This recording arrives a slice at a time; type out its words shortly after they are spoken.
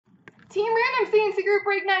Team Random C&C Group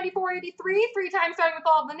break 9483, 3 times starting with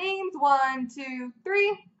all the names. 1, 2,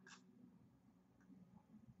 3.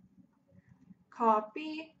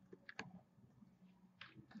 Copy.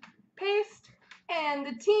 Paste. And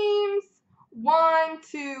the teams. 1,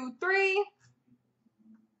 2, 3.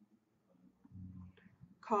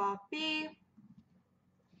 Copy.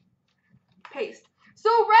 Paste. So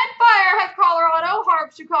Red Fire has Colorado,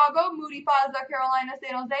 Harp Chicago, Moody Falls, South Carolina,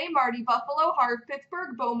 San Jose, Marty Buffalo, Harp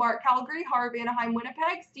Pittsburgh, Beaumont Calgary, Harp Anaheim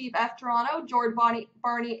Winnipeg, Steve F Toronto, George Barney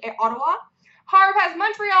Ottawa. Harp has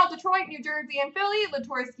Montreal, Detroit, New Jersey, and Philly,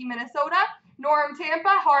 Latorsky, Minnesota, Norm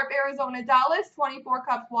Tampa, Harp Arizona, Dallas, 24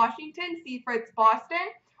 Cups Washington, C Fritz Boston,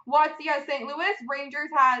 Watsy has St. Louis,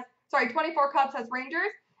 24 Cups has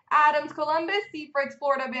Rangers, Adams Columbus, C Fritz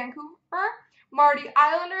Florida, Vancouver, Marty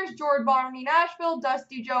Islanders, George Barney Nashville,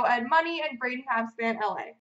 Dusty Joe Ed Money, and Braden Habspan LA.